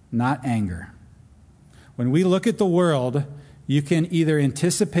 not anger. When we look at the world, you can either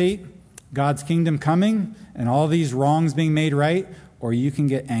anticipate God's kingdom coming and all these wrongs being made right, or you can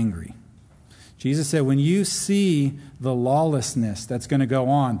get angry. Jesus said, when you see the lawlessness that's going to go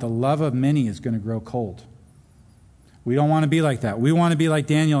on, the love of many is going to grow cold. We don't want to be like that. We want to be like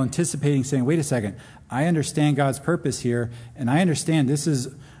Daniel, anticipating, saying, wait a second, I understand God's purpose here, and I understand this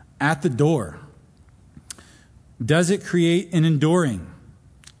is at the door. Does it create an enduring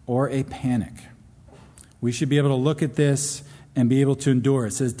or a panic? We should be able to look at this and be able to endure.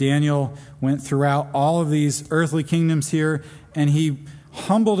 It says Daniel went throughout all of these earthly kingdoms here, and he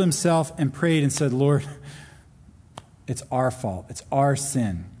humbled himself and prayed and said, Lord, it's our fault. It's our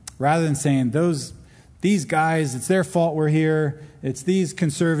sin. Rather than saying, these guys, it's their fault we're here. It's these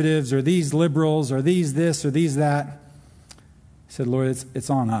conservatives or these liberals or these this or these that. He said, Lord, it's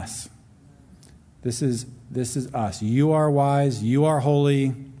on us. This is us. You are wise. You are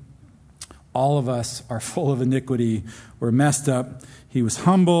holy. All of us are full of iniquity. We're messed up. He was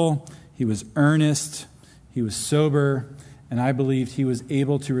humble. He was earnest. He was sober. And I believed he was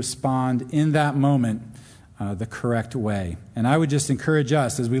able to respond in that moment the correct way. And I would just encourage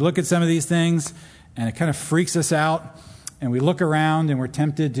us, as we look at some of these things and it kind of freaks us out, and we look around and we're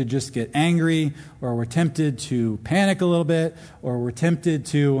tempted to just get angry, or we're tempted to panic a little bit, or we're tempted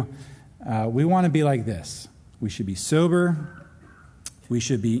to, we want to be like this. We should be sober. We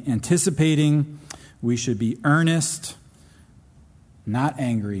should be anticipating. We should be earnest, not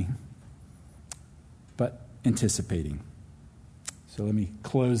angry, but anticipating. So let me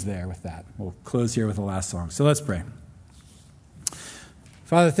close there with that. We'll close here with the last song. So let's pray.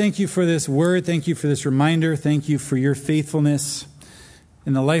 Father, thank you for this word. Thank you for this reminder. Thank you for your faithfulness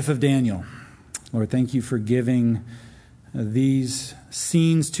in the life of Daniel. Lord, thank you for giving these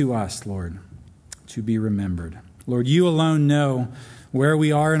scenes to us, Lord, to be remembered. Lord, you alone know where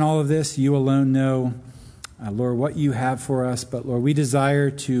we are in all of this. You alone know, Lord, what you have for us. But, Lord, we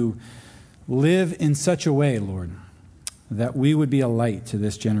desire to live in such a way, Lord, that we would be a light to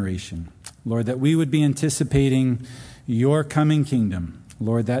this generation. Lord, that we would be anticipating your coming kingdom.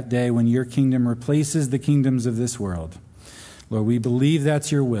 Lord, that day when your kingdom replaces the kingdoms of this world. Lord, we believe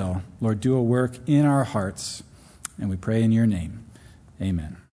that's your will. Lord, do a work in our hearts. And we pray in your name. Amen.